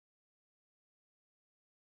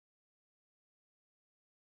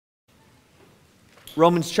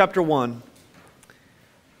Romans chapter 1,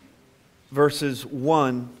 verses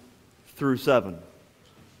 1 through 7.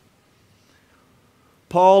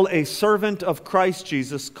 Paul, a servant of Christ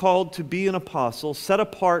Jesus, called to be an apostle, set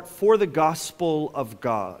apart for the gospel of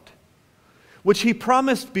God, which he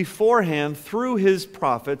promised beforehand through his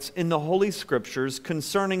prophets in the Holy Scriptures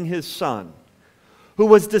concerning his Son, who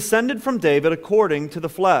was descended from David according to the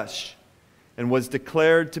flesh, and was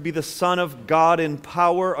declared to be the Son of God in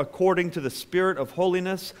power according to the Spirit of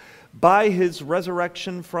holiness, by his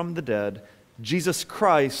resurrection from the dead, Jesus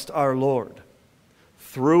Christ our Lord,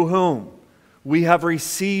 through whom we have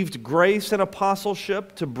received grace and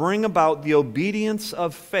apostleship to bring about the obedience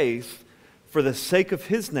of faith for the sake of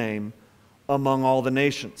his name among all the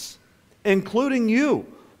nations, including you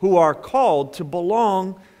who are called to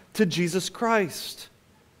belong to Jesus Christ.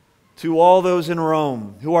 To all those in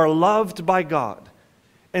Rome who are loved by God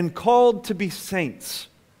and called to be saints,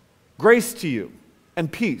 grace to you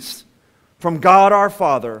and peace from God our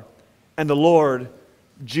Father and the Lord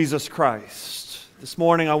Jesus Christ. This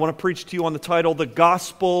morning I want to preach to you on the title, The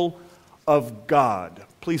Gospel of God.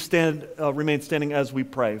 Please remain standing as we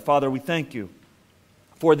pray. Father, we thank you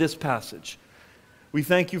for this passage. We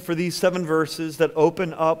thank you for these 7 verses that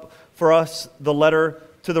open up for us the letter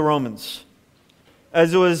to the Romans.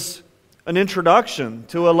 As it was an introduction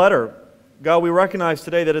to a letter, God, we recognize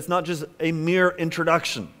today that it's not just a mere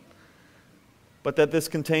introduction, but that this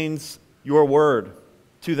contains your word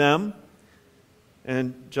to them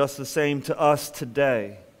and just the same to us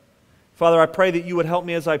today. Father, I pray that you would help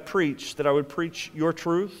me as I preach, that I would preach your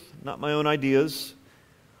truth, not my own ideas.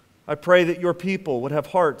 I pray that your people would have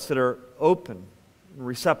hearts that are open and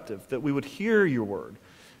receptive, that we would hear your word,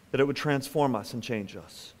 that it would transform us and change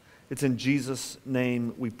us. It's in Jesus'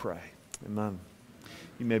 name we pray. Amen.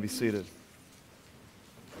 You may be seated.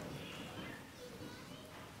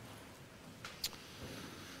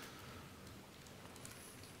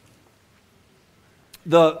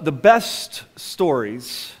 The best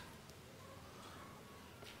stories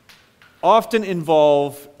often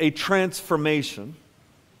involve a transformation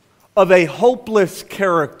of a hopeless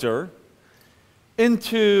character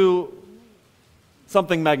into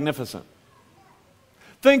something magnificent.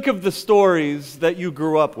 Think of the stories that you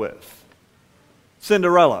grew up with.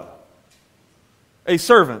 Cinderella, a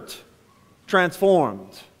servant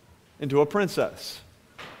transformed into a princess.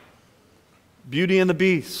 Beauty and the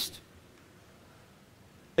Beast,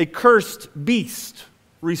 a cursed beast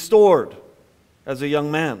restored as a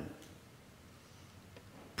young man.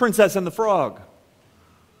 Princess and the Frog,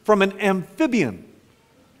 from an amphibian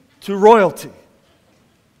to royalty.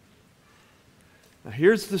 Now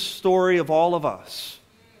here's the story of all of us,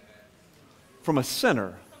 from a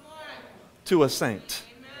sinner to a saint.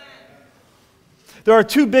 There are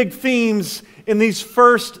 2 big themes in these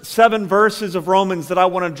first 7 verses of Romans that I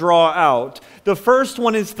want to draw out. The first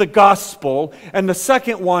one is the gospel, and the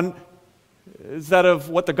second one is that of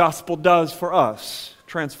what the gospel does for us,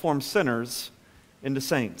 transform sinners into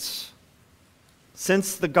saints.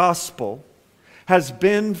 Since the gospel has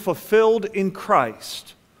been fulfilled in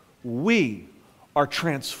Christ, we are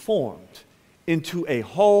transformed into a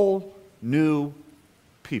whole new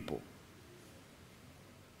people.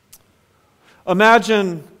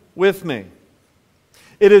 Imagine with me,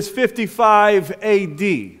 it is 55 AD,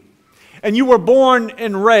 and you were born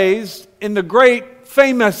and raised in the great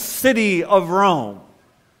famous city of Rome.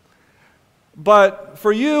 But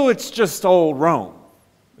for you, it's just old Rome.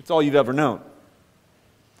 It's all you've ever known.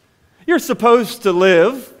 You're supposed to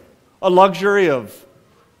live a luxury of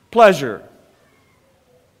pleasure,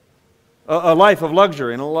 a life of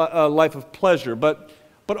luxury and a life of pleasure, but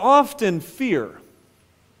often fear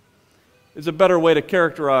is a better way to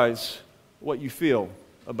characterize what you feel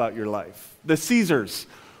about your life. The Caesars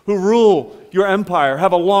who rule your empire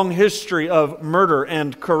have a long history of murder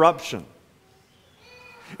and corruption.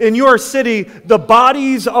 In your city, the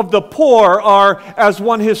bodies of the poor are, as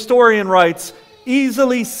one historian writes,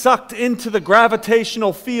 easily sucked into the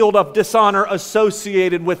gravitational field of dishonor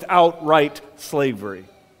associated with outright slavery.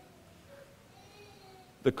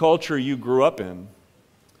 The culture you grew up in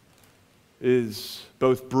is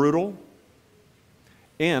both brutal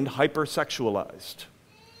and hypersexualized.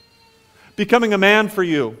 Becoming a man for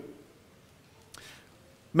you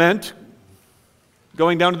meant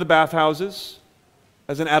going down to the bathhouses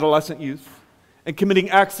as an adolescent youth and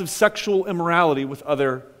committing acts of sexual immorality with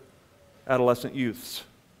other adolescent youths.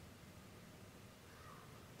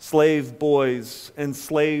 Slave boys and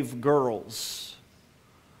slave girls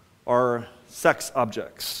are sex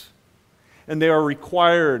objects, and they are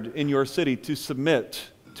required in your city to submit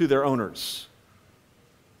to their owners.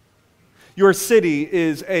 your city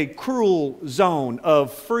is a cruel zone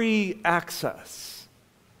of free access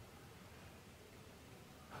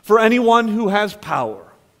for anyone who has power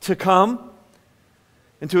to come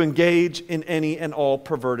and to engage in any and all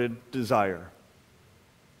perverted desire.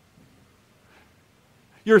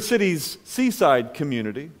 Your city's seaside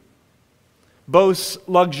community boasts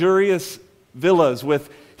luxurious villas with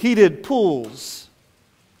heated pools,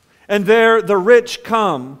 and there the rich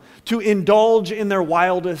come to indulge in their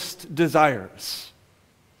wildest desires.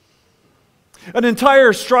 An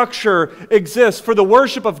entire structure exists for the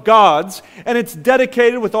worship of gods, and it's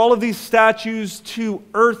dedicated with all of these statues to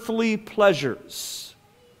earthly pleasures,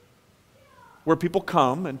 where people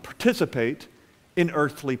come and participate in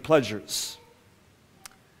earthly pleasures.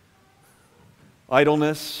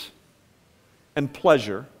 Idleness and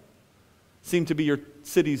pleasure seem to be your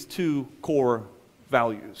city's two core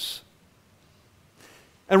values.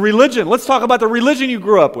 And religion, let's talk about the religion you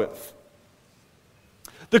grew up with.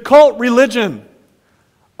 The cult religion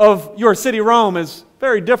of your city, Rome, is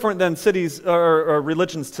very different than cities or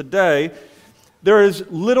religions today. There is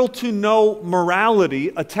little to no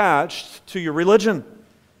morality attached to your religion.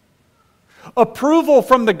 Approval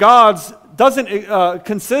from the gods doesn't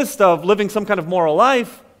consist of living some kind of moral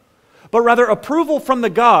life, but rather approval from the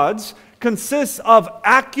gods consists of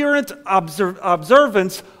accurate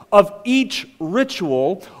observance of each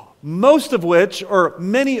ritual, most of which, or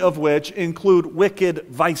many of which, include wicked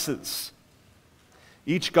vices.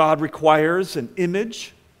 Each god requires an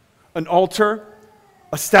image, an altar,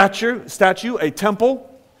 a statue, a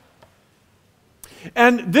temple.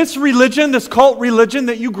 And this religion, this cult religion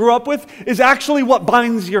that you grew up with, is actually what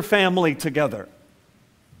binds your family together.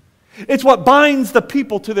 It's what binds the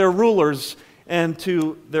people to their rulers and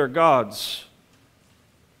to their gods.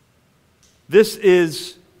 This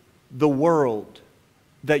is the world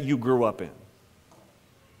that you grew up in.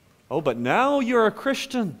 Oh, but now you're a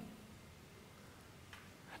Christian.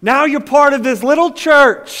 Now you're part of this little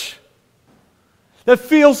church that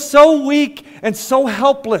feels so weak and so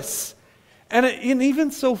helpless and even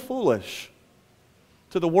so foolish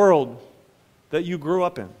to the world that you grew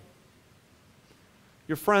up in.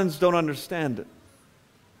 Your friends don't understand it.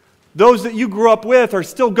 Those that you grew up with are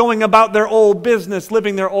still going about their old business,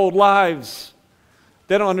 living their old lives.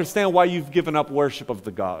 They don't understand why you've given up worship of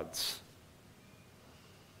the gods.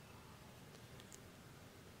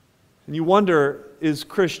 And you wonder, is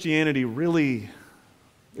Christianity really,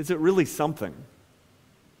 is it really something?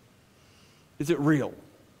 Is it real?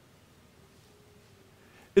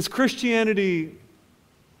 Is Christianity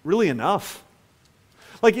really enough?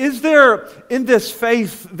 Like, is there, in this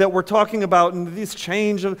faith that we're talking about, and these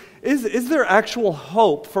change, is there actual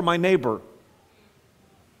hope for my neighbor?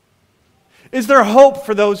 Is there hope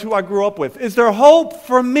for those who I grew up with? Is there hope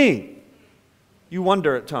for me? You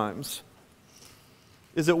wonder at times.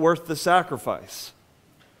 Is it worth the sacrifice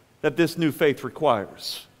that this new faith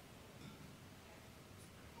requires?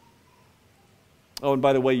 Oh, and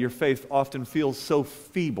by the way, your faith often feels so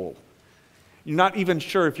feeble. You're not even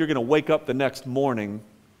sure if you're going to wake up the next morning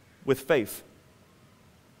with faith.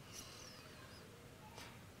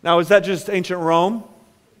 Now, is that just ancient Rome?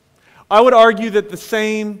 I would argue that the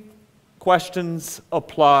same questions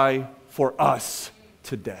apply for us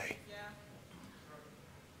today.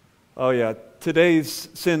 Oh yeah, today's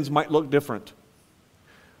sins might look different.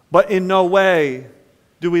 But in no way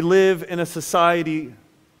do we live in a society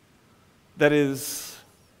that is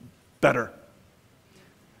better.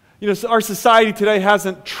 You know, our society today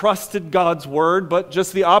hasn't trusted God's word, but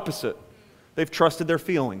just the opposite. They've trusted their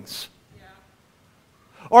feelings.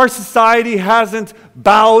 Our society hasn't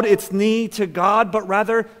bowed its knee to God, but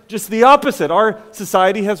rather just the opposite. Our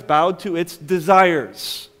society has bowed to its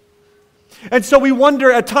desires. And so we wonder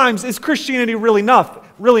at times, is Christianity really enough?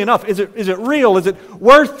 Really enough? Is it real? Is it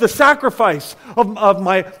worth the sacrifice of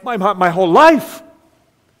my whole life?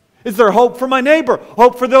 Is there hope for my neighbor?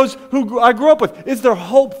 Hope for those who I grew up with? Is there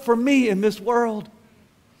hope for me in this world?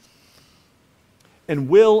 And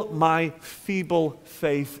will my feeble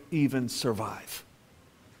faith even survive?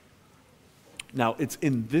 Now, it's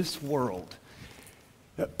in this world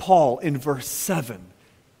that Paul, in verse 7,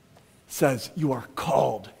 says, you are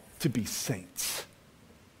called to be saints.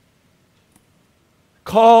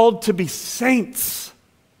 Called to be saints.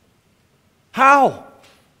 How?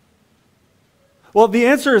 Well, the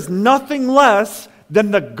answer is nothing less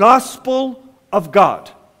than the gospel of God.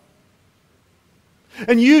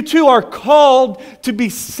 And you too are called to be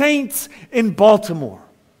saints in Baltimore.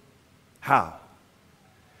 How?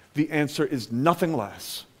 The answer is nothing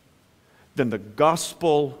less than the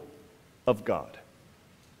gospel of God.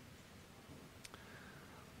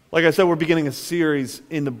 Like I said, we're beginning a series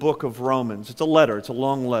in the book of Romans. It's a letter. It's a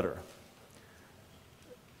long letter.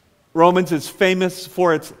 Romans is famous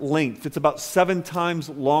for its length. It's about 7 times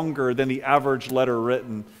longer than the average letter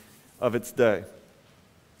written of its day.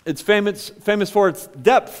 It's famous for its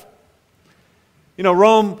depth. You know,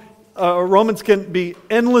 Romans can be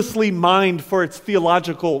endlessly mined for its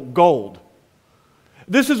theological gold.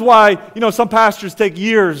 This is why, some pastors take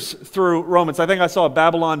years through Romans. I think I saw a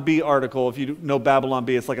Babylon Bee article. If you know Babylon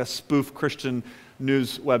Bee, it's like a spoof Christian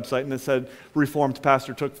news website, and it said Reformed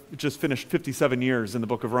pastor just finished 57 years in the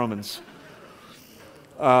book of Romans.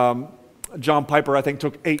 John Piper, I think,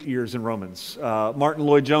 took 8 years in Romans. Martin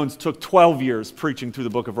Lloyd-Jones took 12 years preaching through the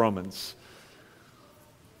book of Romans.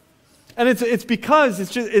 And it's because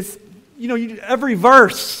every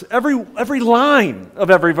verse, every line of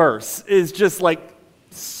every verse is just like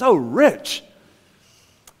so rich.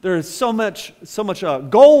 There is so much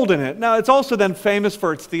gold in it. Now, it's also then famous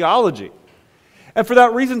for its theology. And for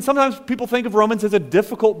that reason, sometimes people think of Romans as a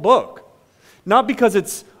difficult book. Not because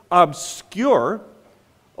it's obscure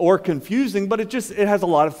or confusing, but it has a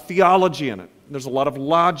lot of theology in it. There's a lot of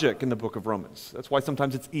logic in the book of Romans. That's why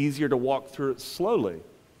sometimes it's easier to walk through it slowly.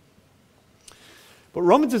 But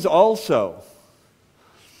Romans is also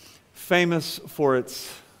famous for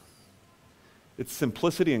its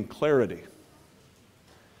simplicity and clarity,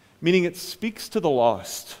 meaning it speaks to the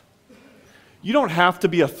lost. You don't have to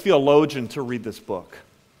be a theologian to read this book.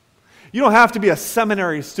 You don't have to be a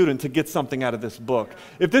seminary student to get something out of this book.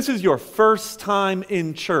 If this is your first time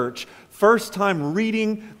in church, first time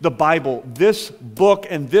reading the Bible, this book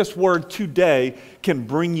and this word today can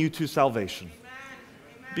bring you to salvation.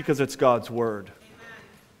 Amen. Because it's God's word.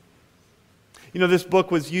 Amen. This book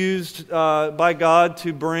was used by God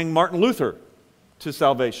to bring Martin Luther to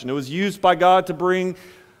salvation. It was used by God to bring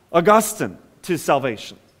Augustine to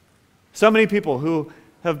salvation. So many people who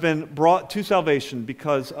have been brought to salvation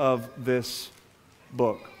because of this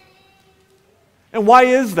book. And why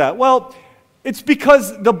is that? Well, it's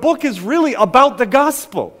because the book is really about the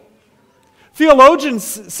gospel. Theologians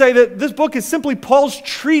say that this book is simply Paul's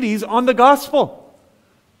treatise on the gospel.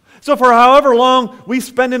 So for however long we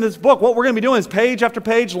spend in this book, what we're going to be doing is page after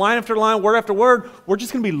page, line after line, word after word, we're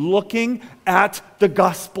just going to be looking at the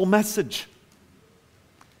gospel message.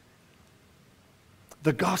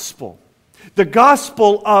 The gospel. The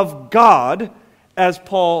gospel of God, as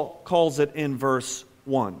Paul calls it in verse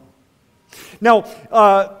 1. Now,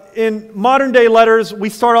 in modern day letters, we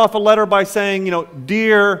start off a letter by saying,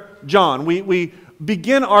 Dear John. We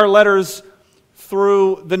begin our letters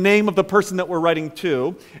through the name of the person that we're writing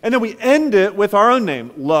to, and then we end it with our own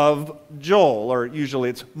name, Love Joel, or usually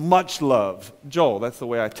it's Much Love Joel. That's the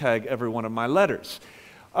way I tag every one of my letters.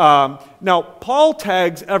 Now, Paul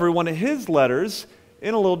tags every one of his letters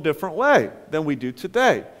in a little different way than we do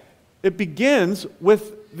today. It begins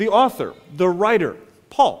with the author, the writer,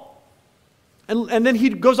 Paul. And then he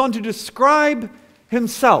goes on to describe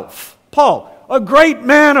himself. Paul, a great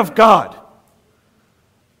man of God,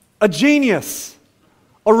 a genius,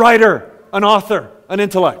 a writer, an author, an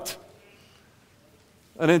intellect,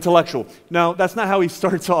 an intellectual. Now, that's not how he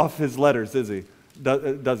starts off his letters, is he?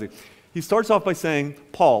 Does he? He starts off by saying,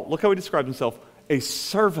 Paul, look how he describes himself, a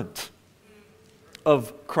servant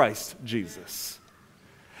of Christ Jesus.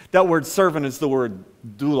 That word servant is the word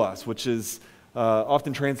doulos, which is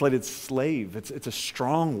often translated slave. It's a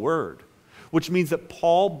strong word, which means that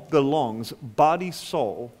Paul belongs body,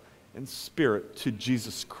 soul, and spirit to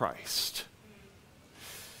Jesus Christ.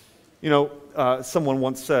 Someone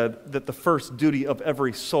once said that the first duty of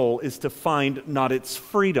every soul is to find not its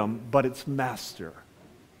freedom, but its master.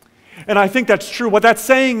 And I think that's true. What that's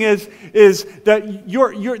saying is that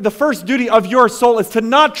the first duty of your soul is to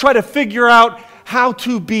not try to figure out how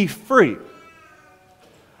to be free.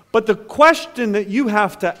 But the question that you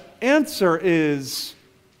have to answer is,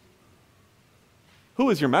 who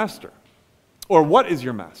is your master? Or what is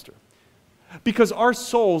your master? Because our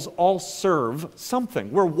souls all serve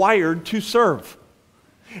something. We're wired to serve.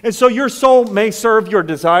 And so your soul may serve your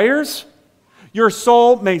desires. Your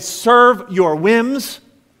soul may serve your whims.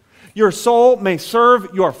 Your soul may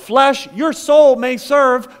serve your flesh. Your soul may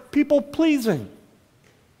serve people-pleasing.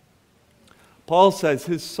 Paul says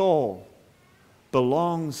his soul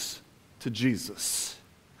belongs to Jesus,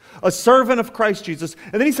 a servant of Christ Jesus.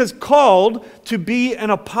 And then he says, called to be an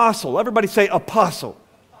apostle. Everybody say apostle.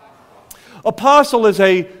 Apostle is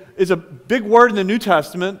a big word in the New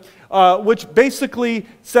Testament, which basically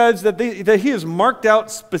says that he is marked out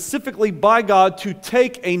specifically by God to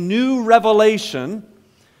take a new revelation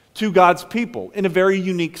to God's people in a very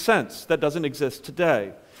unique sense that doesn't exist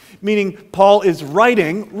today. Meaning Paul is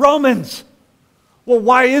writing Romans. Well,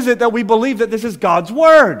 why is it that we believe that this is God's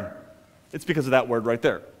word? It's because of that word right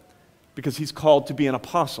there. Because he's called to be an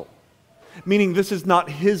apostle. Meaning this is not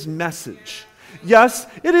his message. Yes,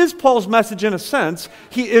 it is Paul's message in a sense.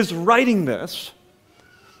 He is writing this,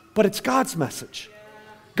 but it's God's message.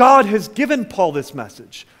 God has given Paul this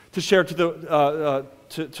message to share to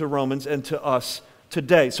Romans and to us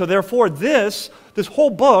today. So therefore, this whole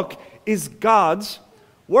book is God's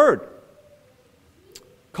word.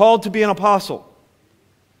 Called to be an apostle.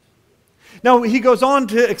 Now, he goes on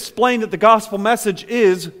to explain that the gospel message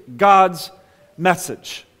is God's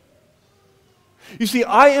message. You see,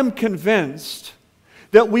 I am convinced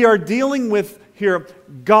that we are dealing with here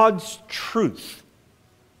God's truth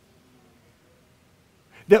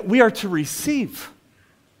that we are to receive.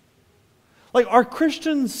 Like, are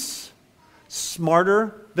Christians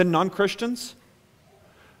smarter than non-Christians?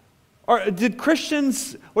 Or did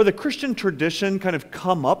Christians or the Christian tradition kind of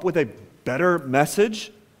come up with a better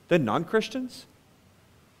message than non-Christians?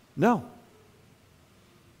 No.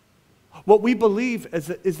 What we believe is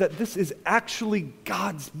that this is actually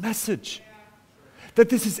God's message. That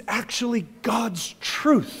this is actually God's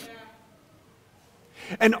truth.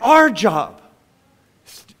 And our job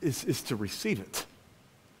is to receive it.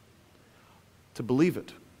 To believe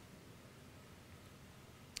it.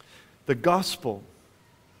 The gospel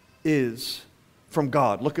is from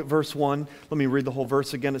God. Look at verse 1. Let me read the whole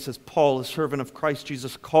verse again. It says, Paul, a servant of Christ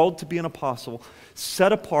Jesus, called to be an apostle,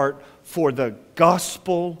 set apart for the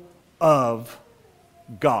gospel of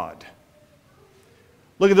God.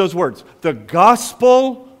 Look at those words. The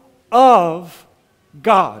gospel of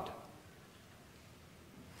God.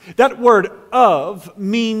 That word of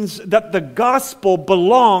means that the gospel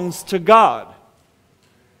belongs to God.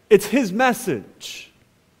 It's his message.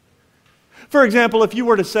 For example, if you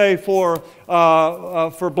were to say for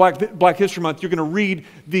Black History Month, you're going to read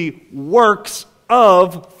the works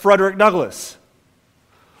of Frederick Douglass.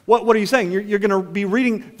 What are you saying? You're going to be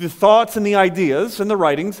reading the thoughts and the ideas and the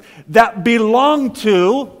writings that belong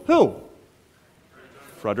to who?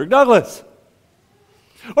 Frederick Douglass.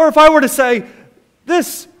 Or if I were to say,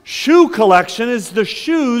 this shoe collection is the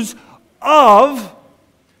shoes of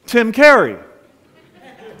Tim Carey.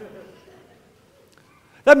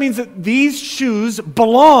 That means that these shoes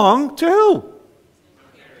belong to who?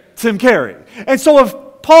 Tim Carey. And so if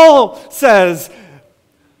Paul says,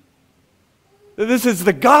 this is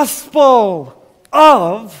the gospel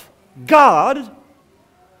of God,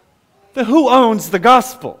 then who owns the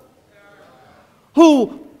gospel?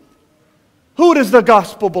 Who does the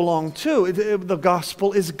gospel belong to? The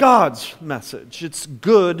gospel is God's message. It's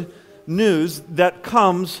good news that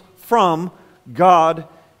comes from God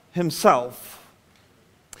himself.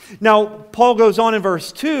 Now, Paul goes on in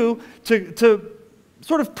verse 2 to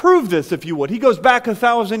sort of prove this, if you would. He goes back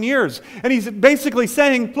 1,000 years, and he's basically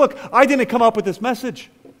saying, look, I didn't come up with this message.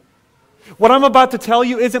 What I'm about to tell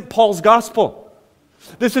you isn't Paul's gospel.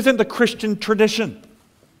 This isn't the Christian tradition.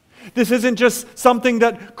 This isn't just something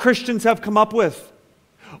that Christians have come up with,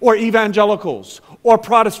 or evangelicals, or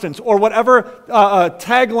Protestants, or whatever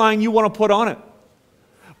tagline you want to put on it.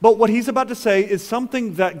 But what he's about to say is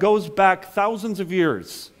something that goes back thousands of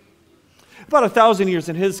years. About 1,000 years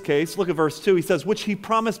in his case. Look at verse 2. He says, which he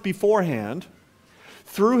promised beforehand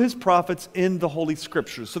through his prophets in the Holy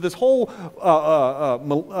Scriptures. So this whole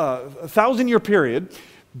 1,000-year period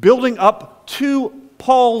building up to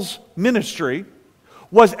Paul's ministry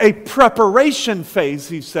was a preparation phase,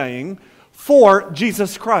 he's saying, for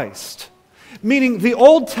Jesus Christ. Meaning the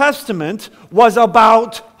Old Testament was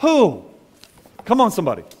about who? Come on,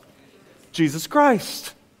 somebody. Jesus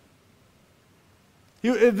Christ.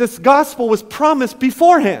 This gospel was promised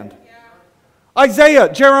beforehand.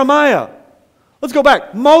 Isaiah, Jeremiah. Let's go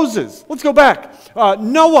back. Moses. Let's go back.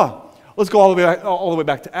 Noah. Let's go all the way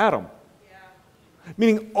back to Adam.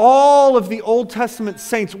 Meaning all of the Old Testament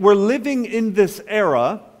saints were living in this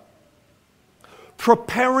era,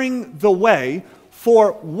 preparing the way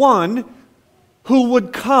for one who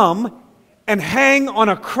would come and hang on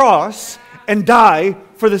a cross and die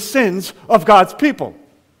for the sins of God's people.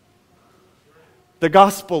 The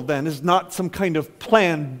gospel then is not some kind of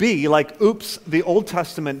plan B, like, oops, the Old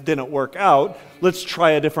Testament didn't work out, let's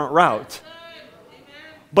try a different route.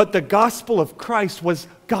 But the gospel of Christ was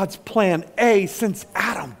God's plan A since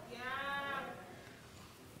Adam.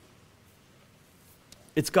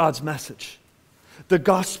 It's God's message. The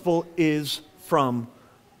gospel is from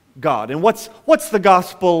God. And what's the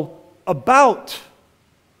gospel about?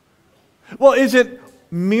 Well, is it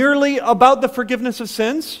merely about the forgiveness of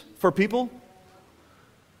sins for people?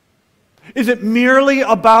 Is it merely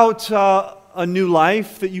about a new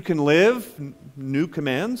life that you can live, new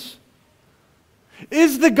commands?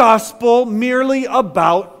 Is the gospel merely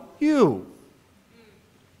about you?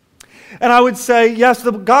 And I would say, yes,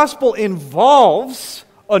 the gospel involves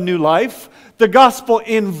a new life. The gospel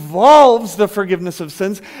involves the forgiveness of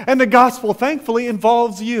sins. And the gospel, thankfully,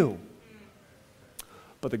 involves you.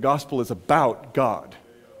 But the gospel is about God.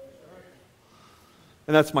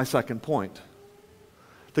 And that's my second point.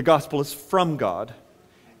 The gospel is from God,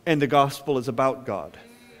 and the gospel is about God.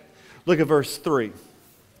 Look at verse 3.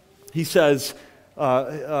 He says,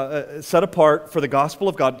 set apart for the gospel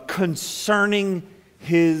of God concerning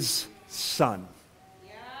His Son.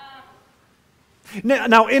 Yeah.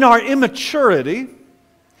 Now, in our immaturity,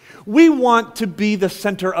 we want to be the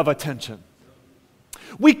center of attention.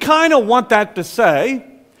 We kind of want that to say,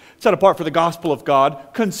 set apart for the gospel of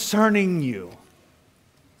God concerning you.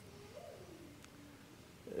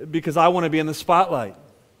 Because I want to be in the spotlight.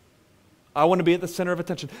 I want to be at the center of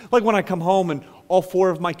attention. Like when I come home and all 4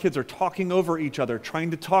 of my kids are talking over each other,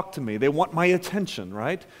 trying to talk to me. They want my attention,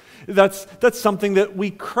 right? That's something that we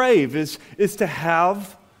crave, is to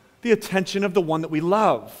have the attention of the one that we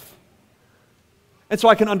love. And so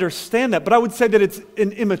I can understand that. But I would say that it's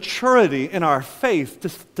an immaturity in our faith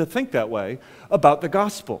to think that way about the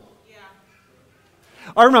gospel. Yeah.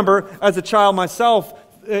 I remember as a child myself,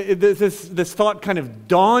 this thought kind of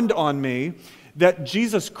dawned on me that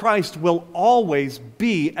Jesus Christ will always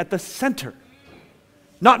be at the center,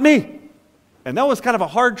 not me. And that was kind of a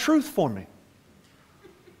hard truth for me.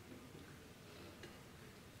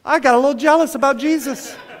 I got a little jealous about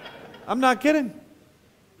Jesus. I'm not kidding.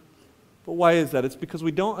 But why is that? It's because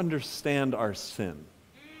we don't understand our sin.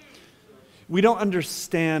 We don't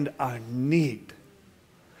understand our need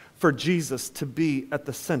for Jesus to be at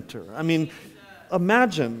the center. I mean,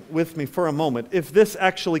 imagine with me for a moment if this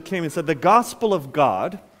actually came and said, the gospel of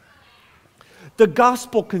God, the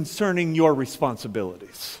gospel concerning your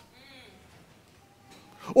responsibilities,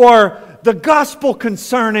 or the gospel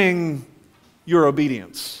concerning your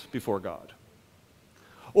obedience before God,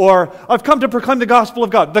 or I've come to proclaim the gospel of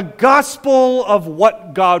God, the gospel of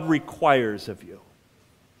what God requires of you.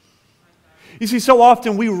 You see, so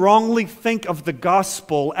often we wrongly think of the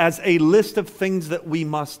gospel as a list of things that we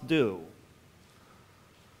must do.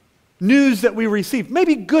 News that we receive,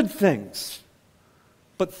 maybe good things,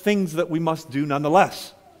 but things that we must do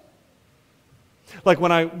nonetheless. Like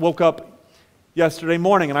when I woke up yesterday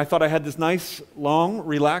morning and I thought I had this nice, long,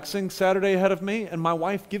 relaxing Saturday ahead of me, and my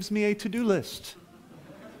wife gives me a to-do list.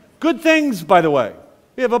 Good things, by the way.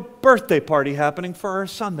 We have a birthday party happening for our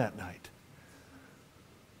son that night.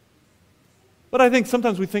 But I think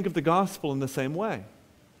sometimes we think of the gospel in the same way.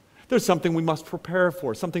 There's something we must prepare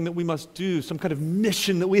for, something that we must do, some kind of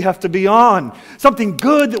mission that we have to be on, something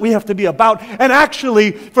good that we have to be about. And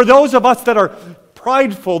actually, for those of us that are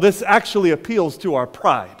prideful, this actually appeals to our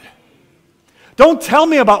pride. Don't tell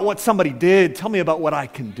me about what somebody did, tell me about what I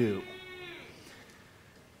can do.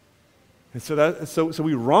 And so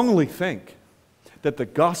we wrongly think that the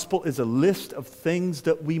gospel is a list of things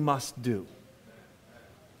that we must do.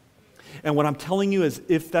 And what I'm telling you is,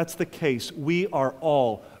 if that's the case, we are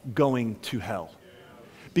all going to hell.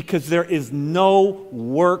 Because there is no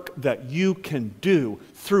work that you can do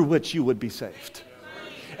through which you would be saved.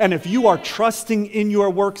 And if you are trusting in your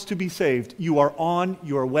works to be saved, you are on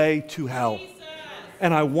your way to hell.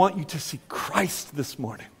 And I want you to see Christ this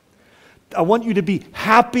morning. I want you to be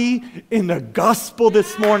happy in the gospel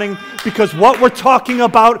this morning, because what we're talking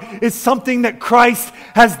about is something that Christ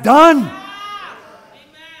has done.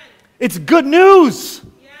 It's good news.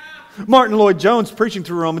 Yeah. Martin Lloyd-Jones, preaching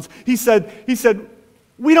through Romans, he said,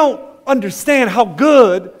 we don't understand how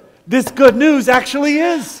good this good news actually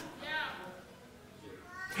is.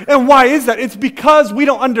 Yeah. And why is that? It's because we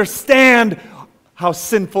don't understand how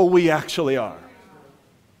sinful we actually are.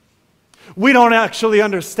 We don't actually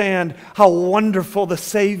understand how wonderful the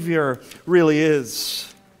Savior really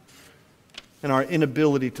is, and our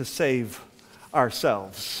inability to save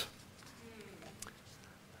ourselves.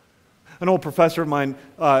 An old professor of mine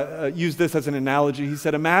used this as an analogy. He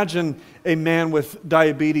said, imagine a man with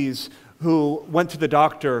diabetes who went to the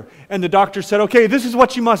doctor, and the doctor said, okay, this is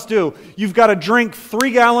what you must do. You've got to drink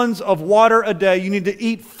 3 gallons of water a day. You need to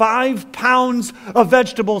eat 5 pounds of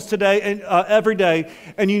vegetables today and every day,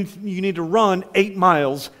 and you need to run 8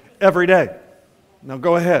 miles every day. Now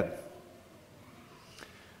go ahead.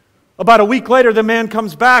 About a week later, the man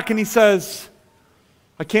comes back and he says,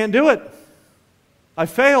 I can't do it. I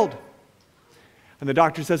failed. And the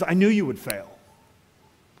doctor says, I knew you would fail.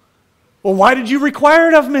 Well, why did you require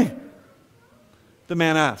it of me? The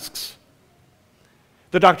man asks.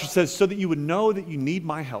 The doctor says, so that you would know that you need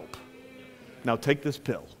my help. Now take this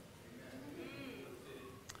pill.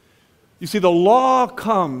 You see, the law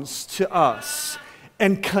comes to us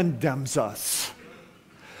and condemns us.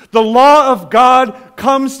 The law of God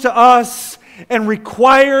comes to us and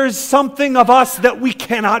requires something of us that we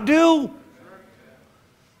cannot do.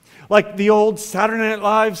 Like the old Saturday Night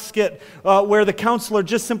Live skit where the counselor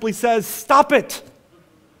just simply says, "Stop it.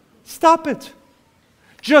 Stop it.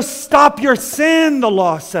 Just stop your sin," the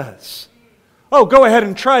law says. Oh, go ahead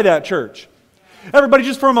and try that, church. Everybody,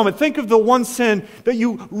 just for a moment, think of the one sin that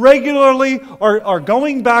you regularly are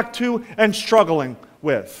going back to and struggling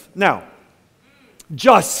with. Now,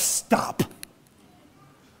 just stop.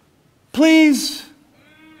 Please,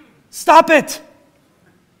 stop it.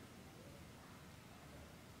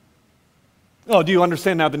 Oh, do you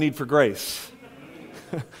understand now the need for grace?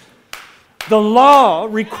 The law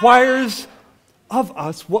requires of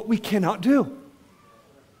us what we cannot do.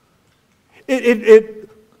 It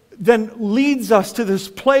then leads us to this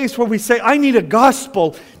place where we say, I need a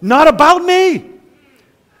gospel, not about me,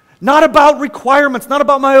 not about requirements, not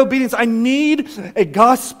about my obedience. I need a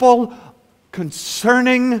gospel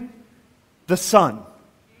concerning the Son.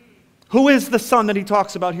 Who is the Son that he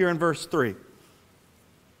talks about here in verse 3?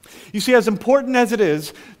 You see, as important as it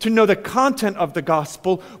is to know the content of the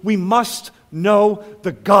gospel, we must know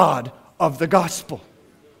the God of the gospel.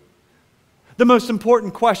 The most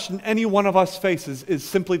important question any one of us faces is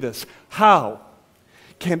simply this: how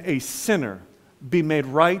can a sinner be made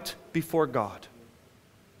right before God?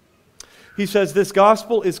 He says this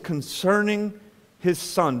gospel is concerning his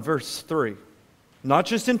Son, verse 3. Not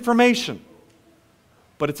just information,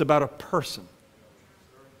 but it's about a person.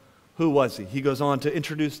 Who was he? He goes on to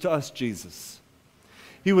introduce to us Jesus.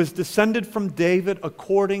 He was descended from David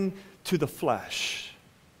according to the flesh.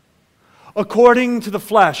 According to the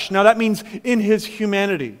flesh. Now that means in his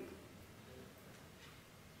humanity.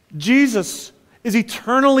 Jesus is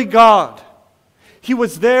eternally God. He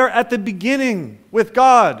was there at the beginning with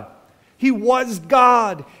God. He was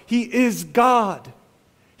God. He is God.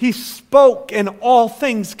 He spoke and all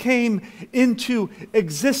things came into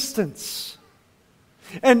existence.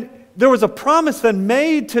 And there was a promise then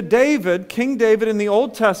made to David, King David in the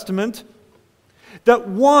Old Testament, that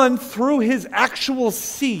one through his actual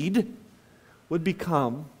seed would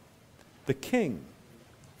become the king,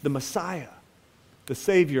 the Messiah, the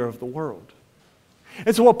Savior of the world.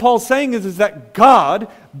 And so what Paul's saying is that God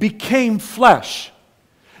became flesh.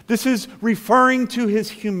 This is referring to his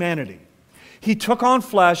humanity. He took on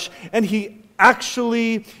flesh, and he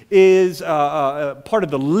actually is part of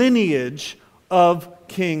the lineage of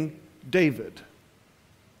King David.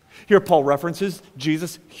 Here Paul references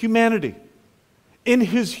Jesus' humanity. In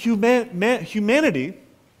his humanity,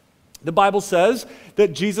 the Bible says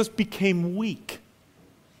that Jesus became weak.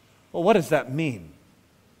 Well, what does that mean?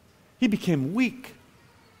 He became weak.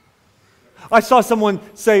 I saw someone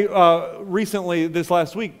say recently, this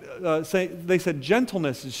last week, they said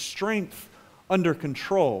gentleness is strength under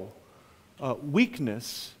control.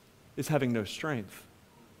 Weakness is having no strength.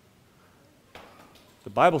 The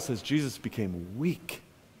Bible says Jesus became weak.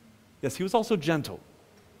 Yes, he was also gentle.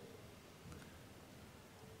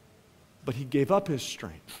 But he gave up his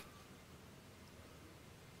strength,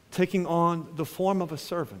 taking on the form of a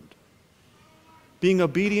servant, being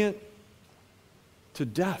obedient to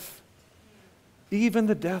death, even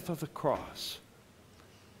the death of the cross.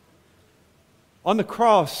 On the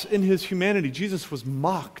cross, in his humanity, Jesus was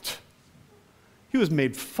mocked. He was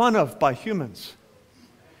made fun of by humans.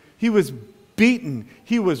 He was beaten.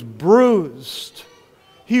 He was bruised.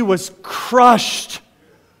 He was crushed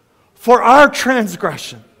for our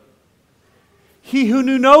transgression. He who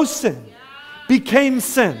knew no sin became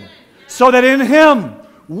sin, so that in him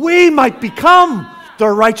we might become the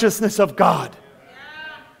righteousness of God.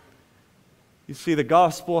 You see, the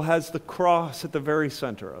gospel has the cross at the very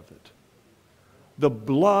center of it. The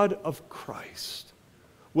blood of Christ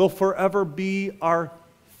will forever be our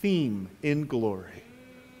theme in glory.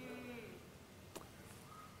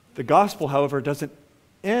 The gospel, however, doesn't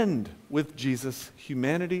end with Jesus'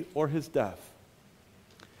 humanity or his death.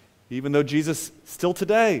 Even though Jesus still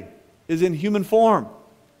today is in human form,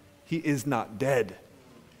 he is not dead.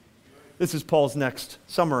 This is Paul's next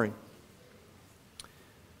summary.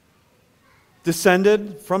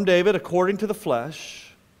 Descended from David according to the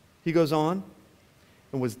flesh, he goes on,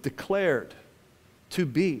 and was declared to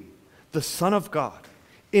be the Son of God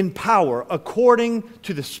in power according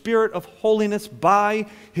to the Spirit of holiness by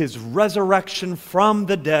his resurrection from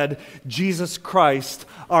the dead, Jesus Christ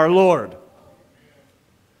our Lord.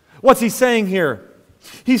 What's he saying here?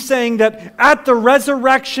 He's saying that at the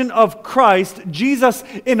resurrection of Christ, Jesus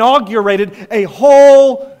inaugurated a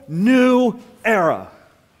whole new era.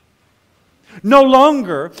 No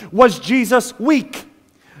longer was Jesus weak.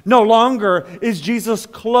 No longer is Jesus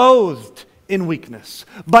clothed in weakness.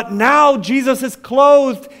 But now Jesus is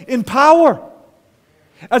clothed in power.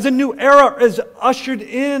 As a new era is ushered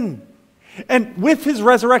in. And with his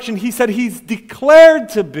resurrection, he said he's declared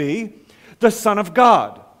to be the Son of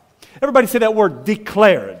God. Everybody say that word,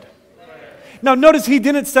 declared. Now notice he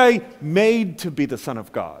didn't say made to be the Son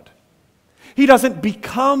of God. He doesn't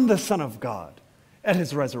become the Son of God at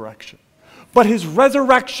his resurrection. But his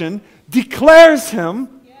resurrection declares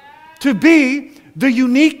him to be the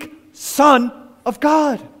unique Son of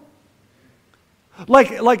God. Like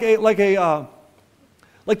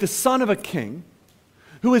the son of a king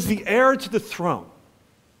who is the heir to the throne.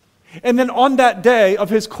 And then on that day of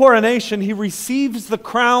his coronation, he receives the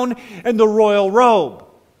crown and the royal robe.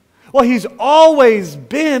 Well, he's always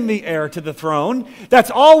been the heir to the throne. That's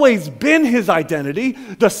always been his identity,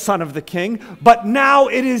 the son of the king. But now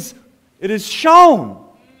it is shown.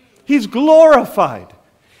 He's glorified.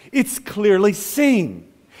 It's clearly seen.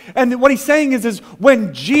 And what he's saying is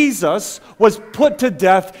when Jesus was put to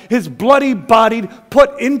death, his bloody body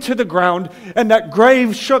put into the ground, and that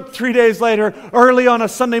grave shook 3 days later, early on a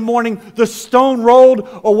Sunday morning, the stone rolled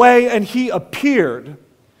away and he appeared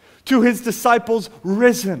to his disciples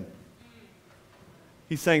risen.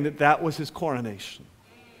 He's saying that was his coronation.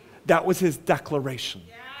 That was his declaration.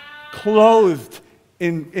 Clothed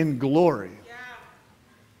in glory.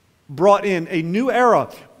 Brought in a new era.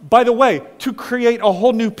 By the way, to create a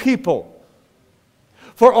whole new people.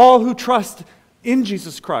 For all who trust in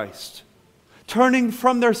Jesus Christ. Turning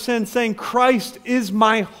from their sin, saying, Christ is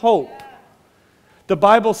my hope. The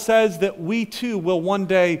Bible says that we too will one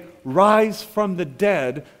day rise from the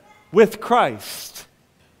dead with Christ.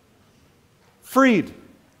 Freed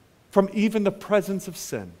from even the presence of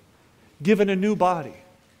sin. Given a new body.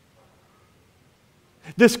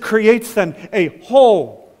 This creates then a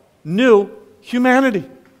whole new humanity.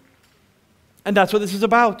 And that's what this is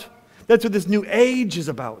about. That's what this new age is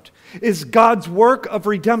about. Is God's work of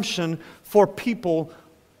redemption for people,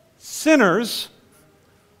 sinners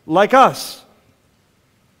like us.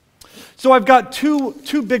 So I've got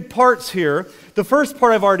two big parts here. The first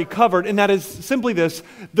part I've already covered, and that is simply this: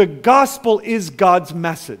 the gospel is God's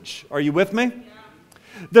message. Are you with me?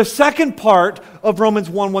 Yeah. The second part of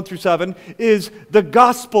Romans 1 through 7 is the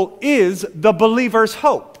gospel is the believer's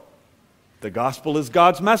hope. The gospel is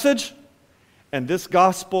God's message, and this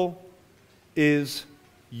gospel is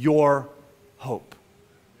your hope.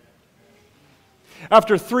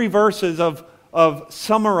 After 3 verses of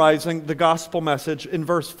summarizing the gospel message, in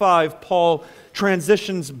verse 5, Paul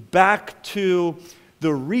transitions back to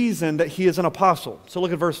the reason that he is an apostle. So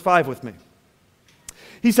look at verse 5 with me.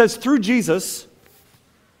 He says, through Jesus,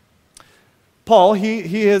 Paul,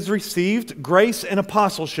 he has received grace and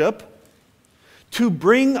apostleship to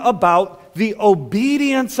bring about the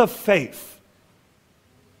obedience of faith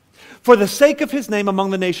for the sake of his name among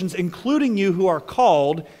the nations, including you who are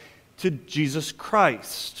called to Jesus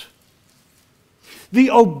Christ. The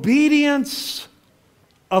obedience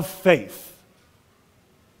of faith.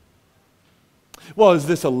 Well, is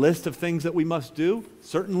this a list of things that we must do?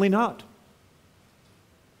 Certainly not.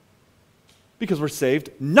 Because we're saved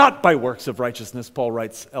not by works of righteousness, Paul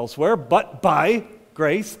writes elsewhere, but by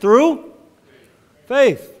grace through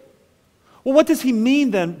faith. Well, what does he mean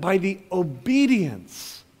then by the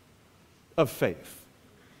obedience of faith?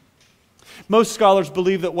 Most scholars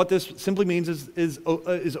believe that what this simply means is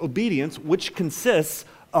obedience, which consists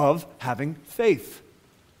of having faith.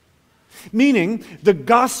 Meaning, the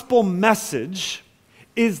gospel message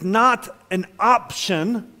is not an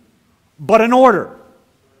option, but an order.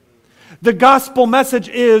 The gospel message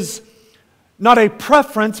is not a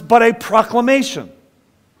preference, but a proclamation.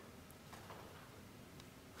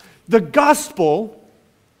 The gospel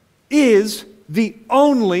is the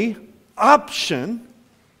only option,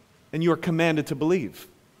 and you are commanded to believe.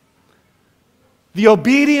 The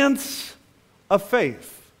obedience of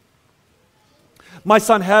faith. My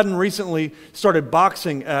son Haddon recently started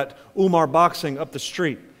boxing at Umar Boxing up the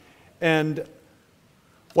street. And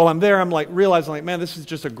while I'm there, I'm realizing, man, this is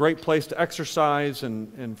just a great place to exercise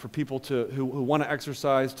and for people who want to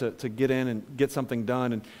exercise to get in and get something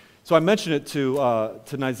done. And so I mentioned it to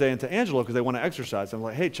Nizay and to Angelo because they want to exercise. I'm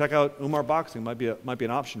like, hey, check out Umar Boxing. Might be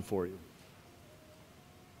an option for you.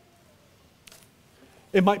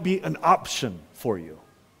 It might be an option for you.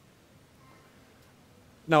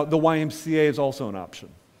 Now, the YMCA is also an option.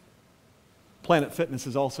 Planet Fitness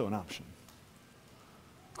is also an option.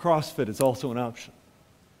 CrossFit is also an option.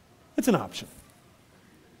 It's an option.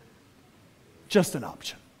 Just an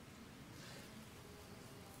option.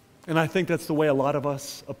 And I think that's the way a lot of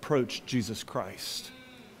us approach Jesus Christ.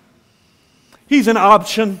 He's an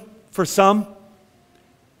option for some.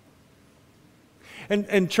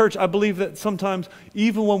 And church, I believe that sometimes,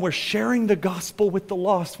 even when we're sharing the gospel with the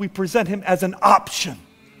lost, we present him as an option.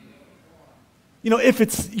 You know, if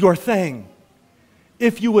it's your thing,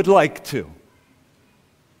 if you would like to,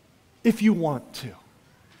 if you want to.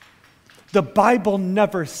 The Bible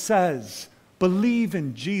never says, believe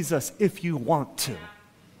in Jesus if you want to.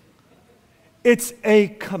 It's a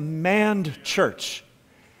command, church.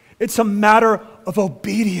 It's a matter of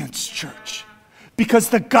obedience, church. Because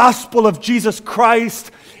the gospel of Jesus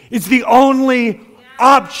Christ is the only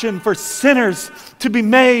option for sinners to be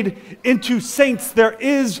made into saints. There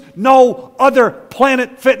is no other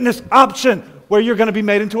Planet Fitness option where you're going to be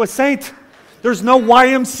made into a saint. There's no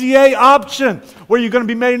YMCA option where you're going to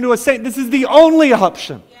be made into a saint. This is the only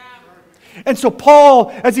option. And so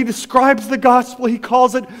Paul, as he describes the gospel, he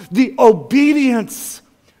calls it the obedience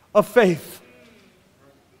of faith.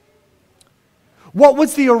 What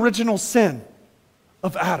was the original sin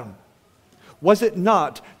of Adam? Was it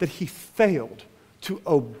not that he failed to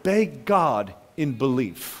obey God in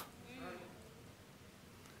belief?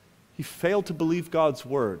 He failed to believe God's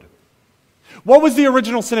word. What was the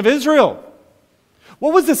original sin of Israel?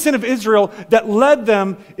 What was the sin of Israel that led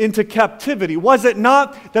them into captivity? Was it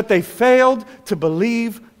not that they failed to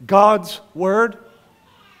believe God's word?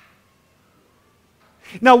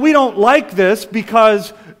 Now, we don't like this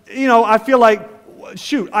because, I feel like,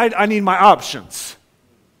 shoot, I need my options.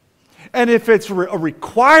 And if it's a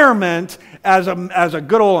requirement as a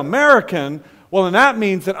good old American, well, then that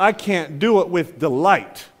means that I can't do it with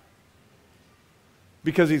delight.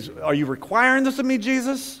 Because are you requiring this of me,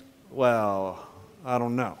 Jesus? Well, I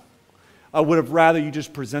don't know. I would have rather you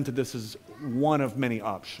just presented this as one of many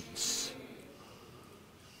options.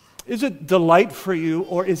 Is it delight for you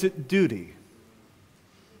or is it duty?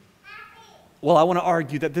 Well, I want to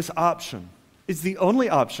argue that this option is the only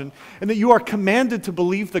option and that you are commanded to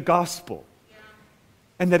believe the gospel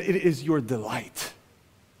and that it is your delight.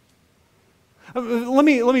 Let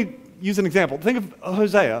me use an example. Think of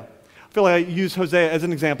Hosea. I feel like I use Hosea as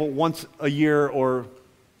an example once a year or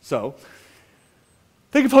so.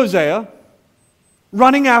 Think of Hosea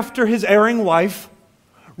running after his erring wife,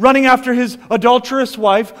 running after his adulterous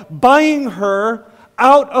wife, buying her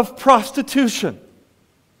out of prostitution.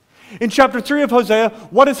 In chapter 3 of Hosea,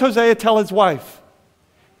 what does Hosea tell his wife?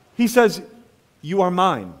 He says, "You are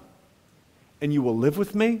mine, and you will live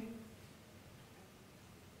with me,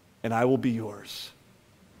 and I will be yours."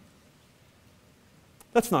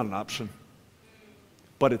 That's not an option,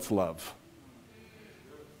 but it's love.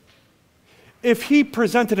 If he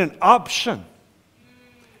presented an option,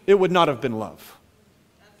 it would not have been love.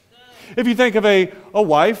 If you think of a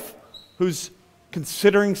wife who's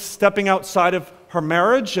considering stepping outside of her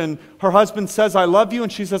marriage and her husband says, "I love you,"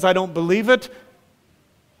 and she says, "I don't believe it."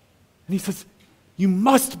 And he says, "You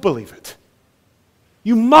must believe it.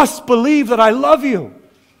 You must believe that I love you."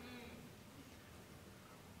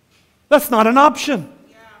 That's not an option.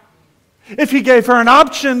 If he gave her an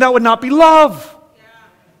option, that would not be love.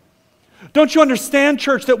 Don't you understand,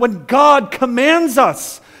 church, that when God commands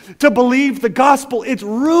us to believe the gospel, it's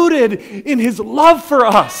rooted in his love for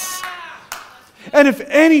us? And if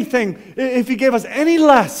anything, if he gave us any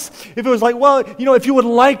less, if it was like, well, if you would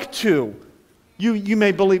like to, you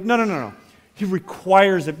may believe. No. He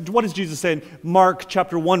requires it. What does Jesus say in Mark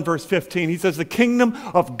chapter 1, verse 15? He says, "The kingdom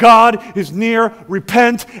of God is near.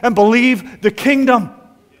 Repent and believe the kingdom."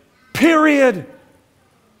 Period.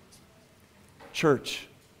 Church,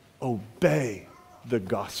 obey the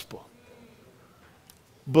gospel.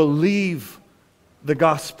 Believe the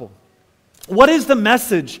gospel. What is the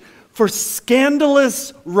message for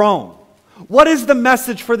scandalous Rome? What is the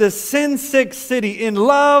message for this sin-sick city in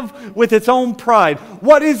love with its own pride?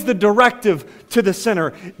 What is the directive to the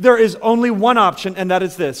sinner? There is only one option, and that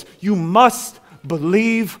is this: you must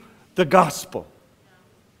believe the gospel.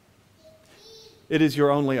 It is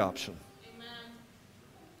your only option. Amen.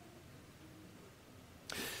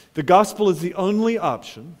 The gospel is the only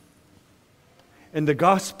option, and the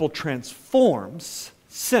gospel transforms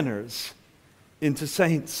sinners into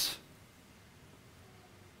saints.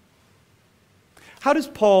 How does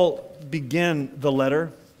Paul begin the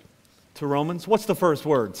letter to Romans? What's the first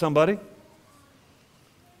word? Somebody?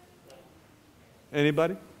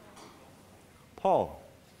 Anybody? Paul.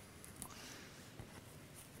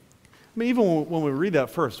 I mean, even when we read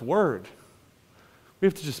that first word, we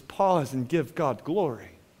have to just pause and give God glory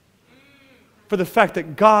for the fact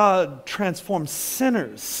that God transforms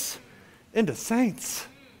sinners into saints.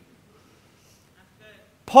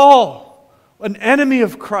 Paul, an enemy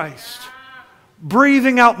of Christ,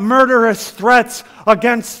 breathing out murderous threats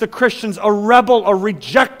against the Christians, a rebel, a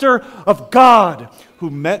rejecter of God who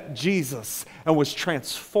met Jesus and was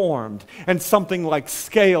transformed, and something like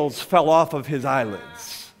scales fell off of his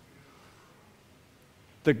eyelids.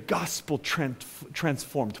 The gospel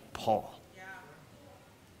transformed Paul.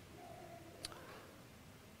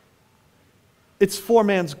 It's for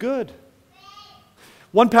man's good.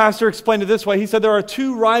 One pastor explained it this way. He said there are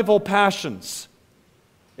two rival passions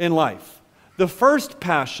in life. The first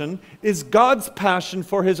passion is God's passion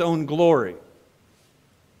for his own glory.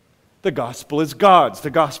 The gospel is God's. The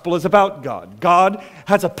gospel is about God. God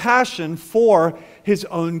has a passion for his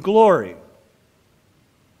own glory.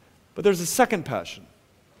 But there's a second passion.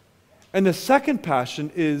 And the second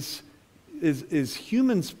passion is the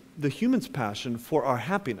human's passion for our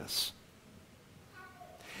happiness.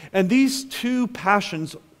 And these two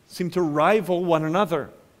passions seem to rival one another.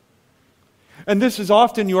 And this is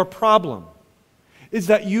often your problem, is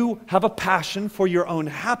that you have a passion for your own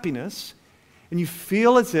happiness, and you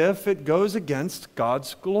feel as if it goes against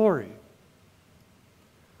God's glory.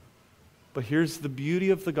 But here's the beauty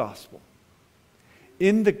of the gospel.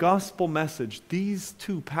 In the gospel message, these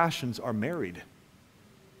two passions are married.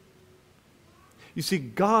 You see,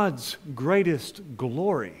 God's greatest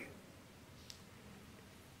glory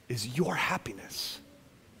is your happiness.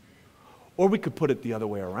 Or we could put it the other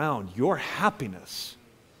way around. Your happiness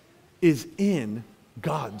is in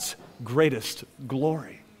God's greatest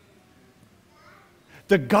glory.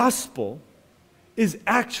 The gospel is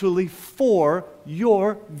actually for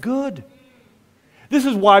your good. This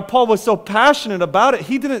is why Paul was so passionate about it.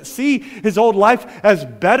 He didn't see his old life as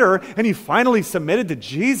better, and he finally submitted to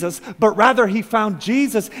Jesus, but rather he found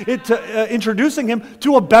Jesus introducing him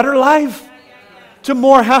to a better life, to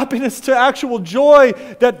more happiness, to actual joy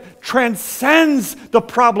that transcends the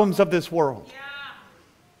problems of this world.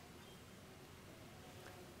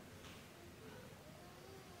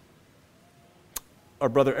 Our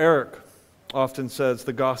brother Eric often says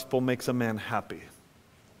the gospel makes a man happy.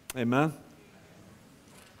 Amen?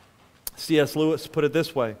 C.S. Lewis put it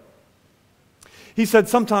this way. He said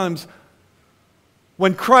sometimes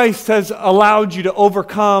when Christ has allowed you to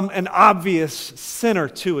overcome an obvious sin or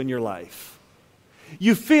two in your life,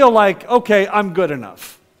 you feel like, okay, I'm good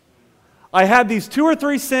enough. I had these 2 or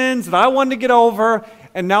 3 sins that I wanted to get over,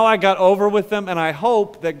 and now I got over with them, and I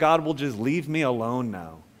hope that God will just leave me alone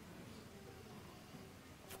now.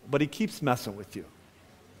 But he keeps messing with you.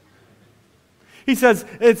 He says,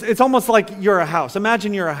 it's almost like you're a house.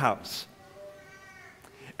 Imagine you're a house.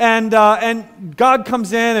 And God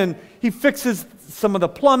comes in and he fixes some of the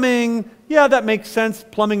plumbing. Yeah, that makes sense.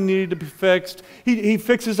 Plumbing needed to be fixed. He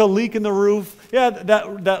fixes a leak in the roof. Yeah,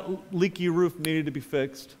 that leaky roof needed to be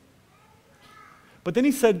fixed. But then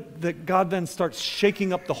he said that God then starts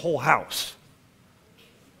shaking up the whole house.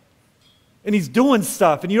 And he's doing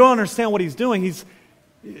stuff, and you don't understand what he's doing.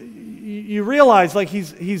 You realize like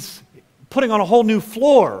he's putting on a whole new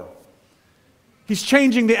floor. He's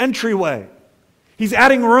changing the entryway. He's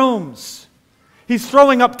adding rooms. He's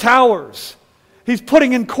throwing up towers. He's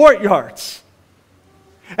putting in courtyards.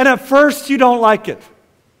 And at first you don't like it.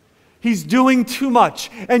 He's doing too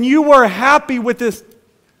much. And you were happy with this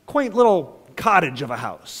quaint little cottage of a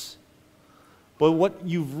house. But what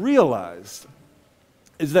you've realized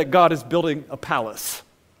is that God is building a palace.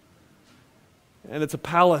 And it's a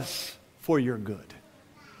palace for your good.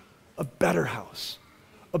 A better house.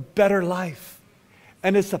 A better life.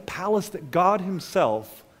 And it's a palace that God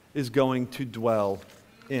himself is going to dwell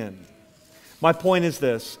in. My point is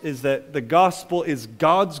this, is that the gospel is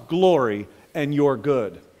God's glory and your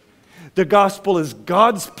good. The gospel is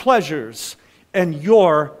God's pleasures and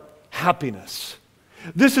your happiness.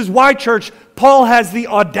 This is why, church, Paul has the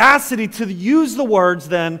audacity to use the words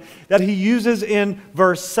then that he uses in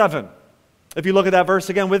verse 7. If you look at that verse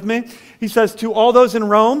again with me, he says, to all those in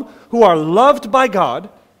Rome who are loved by God,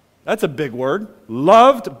 that's a big word,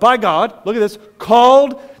 loved by God, look at this,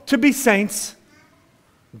 called to be saints,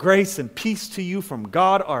 grace and peace to you from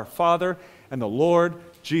God our Father and the Lord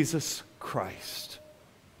Jesus Christ.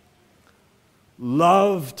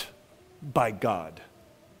 Loved by God.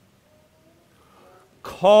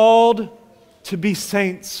 Called to be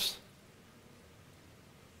saints.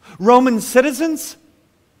 Roman citizens,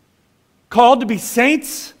 called to be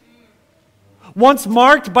saints, once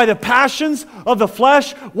marked by the passions of the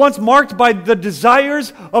flesh, once marked by the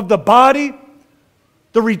desires of the body,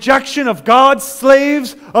 the rejection of God,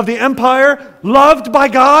 slaves of the empire, loved by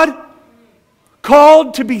God,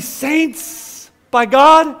 called to be saints by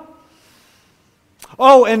God.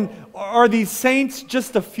 Oh, and are these saints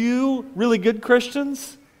just a few really good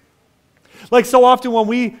Christians? Like so often when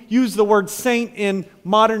we use the word saint in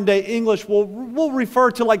modern day English, we'll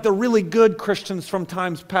refer to like the really good Christians from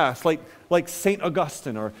times past, like Saint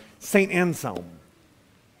Augustine or Saint Anselm.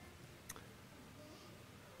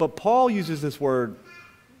 But Paul uses this word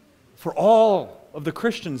for all of the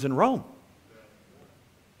Christians in Rome.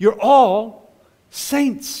 You're all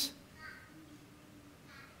saints.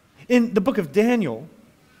 In the book of Daniel,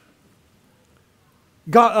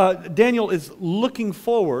 Daniel is looking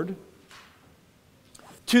forward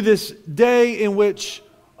to this day in which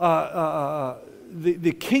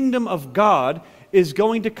the kingdom of God is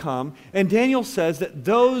going to come. And Daniel says that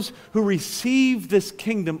those who receive this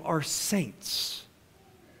kingdom are saints.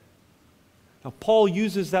 Now, Paul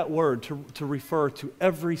uses that word to refer to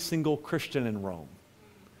every single Christian in Rome.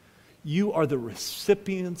 You are the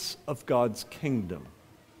recipients of God's kingdom.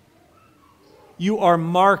 You are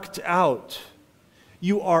marked out.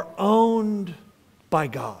 You are owned by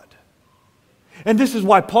God. And this is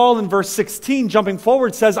why Paul in verse 16, jumping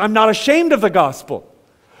forward, says, I'm not ashamed of the gospel,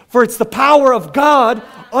 for it's the power of God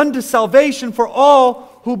unto salvation for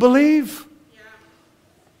all who believe.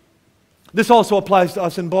 This also applies to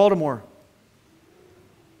us in Baltimore.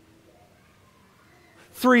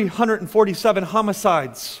 347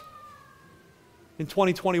 homicides in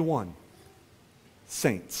 2021.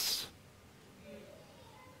 Saints.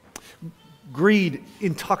 Greed,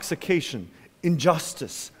 intoxication,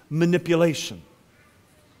 injustice, manipulation.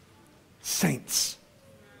 Saints.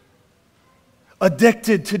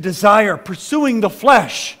 Addicted to desire, pursuing the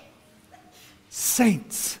flesh.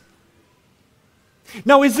 Saints.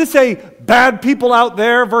 Now, is this a bad people out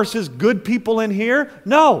there versus good people in here?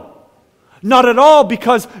 No. Not at all,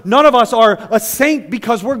 because none of us are a saint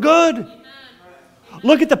because we're good. Amen.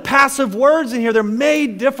 Look at the passive words in here. They're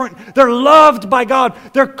made different. They're loved by God.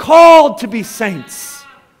 They're called to be saints.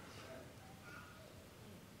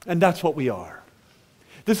 And that's what we are.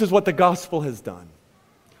 This is what the gospel has done.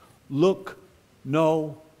 Look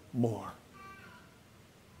no more.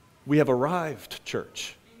 We have arrived,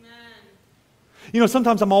 church. Amen. You know,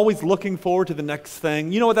 sometimes I'm always looking forward to the next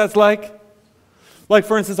thing. You know what that's like? Like,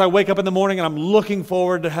 for instance, I wake up in the morning and I'm looking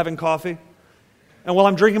forward to having coffee. And while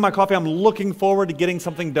I'm drinking my coffee, I'm looking forward to getting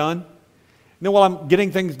something done. And then while I'm getting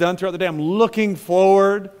things done throughout the day, I'm looking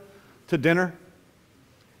forward to dinner.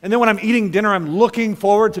 And then when I'm eating dinner, I'm looking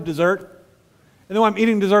forward to dessert. And then when I'm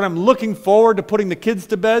eating dessert, I'm looking forward to putting the kids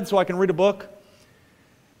to bed so I can read a book.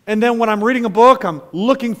 And then when I'm reading a book, I'm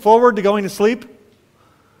looking forward to going to sleep.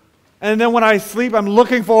 And then when I sleep, I'm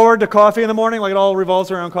looking forward to coffee in the morning, like it all revolves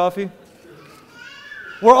around coffee.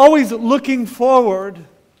 We're always looking forward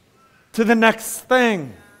to the next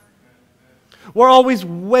thing. We're always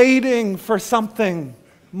waiting for something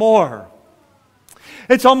more.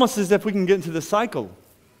 It's almost as if we can get into the cycle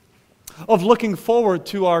of looking forward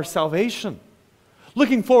to our salvation,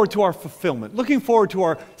 looking forward to our fulfillment, looking forward to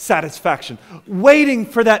our satisfaction, waiting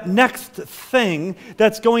for that next thing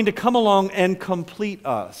that's going to come along and complete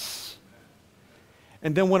us.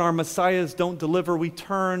 And then when our messiahs don't deliver, we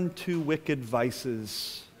turn to wicked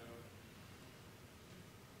vices.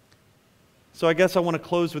 So I guess I want to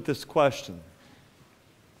close with this question.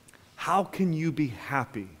 How can you be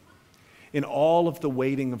happy in all of the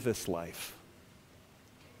waiting of this life?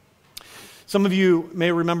 Some of you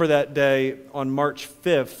may remember that day on March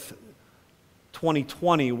 5th,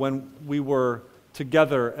 2020, when we were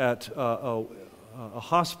together at a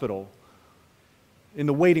hospital in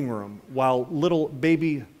the waiting room while little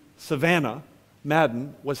baby Savannah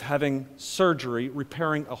Madden was having surgery,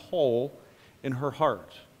 repairing a hole in her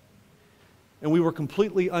heart. And we were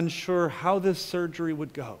completely unsure how this surgery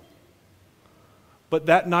would go. But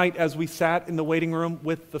that night, as we sat in the waiting room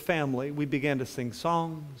with the family, we began to sing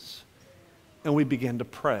songs and we began to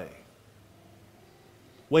pray.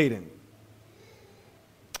 Waiting.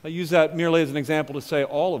 I use that merely as an example to say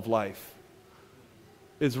all of life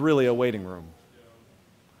is really a waiting room.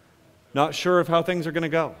 Not sure of how things are going to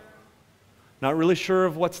go. Not really sure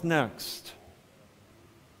of what's next.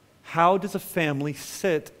 How does a family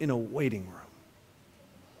sit in a waiting room?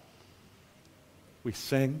 We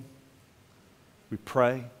sing. We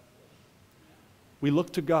pray. We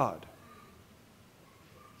look to God.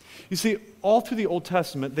 You see, all through the Old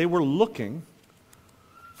Testament, they were looking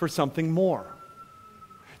for something more.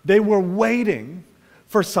 They were waiting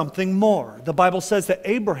for something more. The Bible says that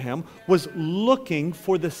Abraham was looking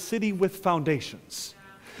for the city with foundations.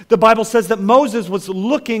 The Bible says that Moses was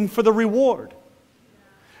looking for the reward.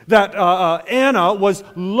 That Anna was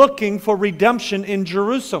looking for redemption in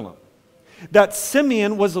Jerusalem. That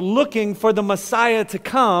Simeon was looking for the Messiah to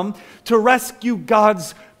come to rescue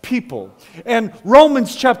God's people. And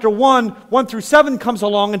Romans chapter 1 through 7 comes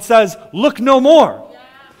along and says, look no more.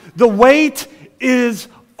 The wait is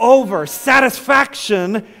over.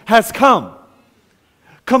 Satisfaction has come.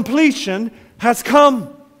 Completion has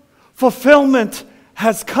come. Fulfillment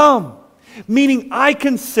has come. Meaning I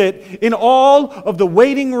can sit in all of the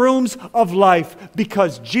waiting rooms of life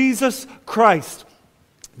because Jesus Christ,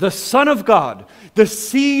 the Son of God, the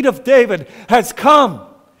seed of David, has come,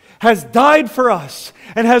 has died for us,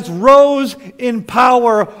 and has rose in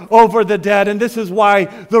power over the dead. And this is why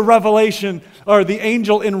the Revelation, or the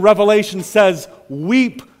angel in Revelation says,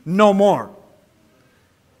 weep no more.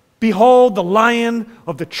 Behold, the Lion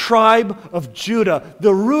of the tribe of Judah,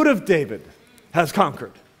 the root of David, has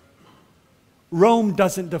conquered. Rome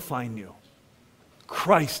doesn't define you.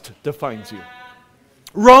 Christ defines you.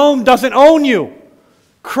 Rome doesn't own you.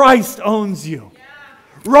 Christ owns you.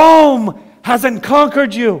 Rome hasn't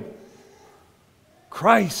conquered you.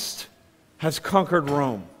 Christ has conquered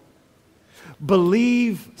Rome.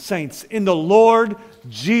 Believe, saints, in the Lord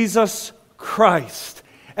Jesus Christ,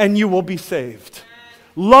 and you will be saved.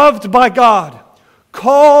 Loved by God,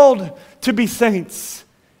 called to be saints.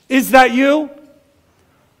 Is that you?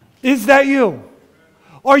 Is that you?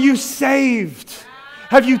 Are you saved?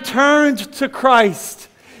 Have you turned to Christ?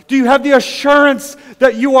 Do you have the assurance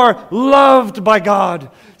that you are loved by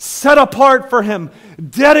God, set apart for Him,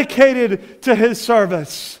 dedicated to His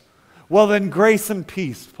service? Well then, grace and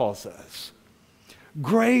peace, Paul says.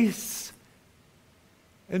 Grace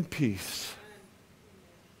and peace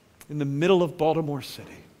in the middle of Baltimore City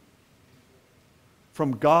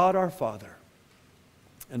from God our Father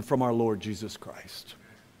and from our Lord Jesus Christ.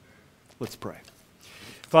 Let's pray.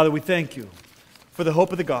 Father, we thank you for the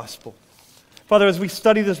hope of the gospel. Father, as we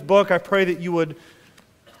study this book, I pray that you would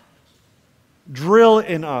drill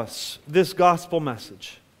in us this gospel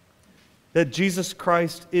message, that Jesus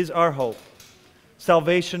Christ is our hope,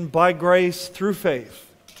 salvation by grace through faith.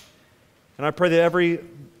 And I pray that every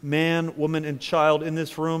man, woman, and child in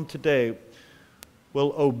this room today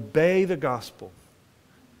will obey the gospel,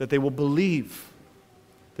 that they will believe,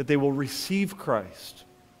 that they will receive Christ,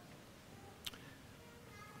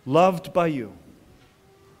 loved by you,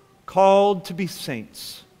 called to be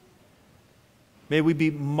saints. May we be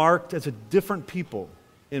marked as a different people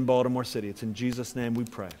in Baltimore City. It's in Jesus' name we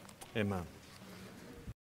pray. Amen.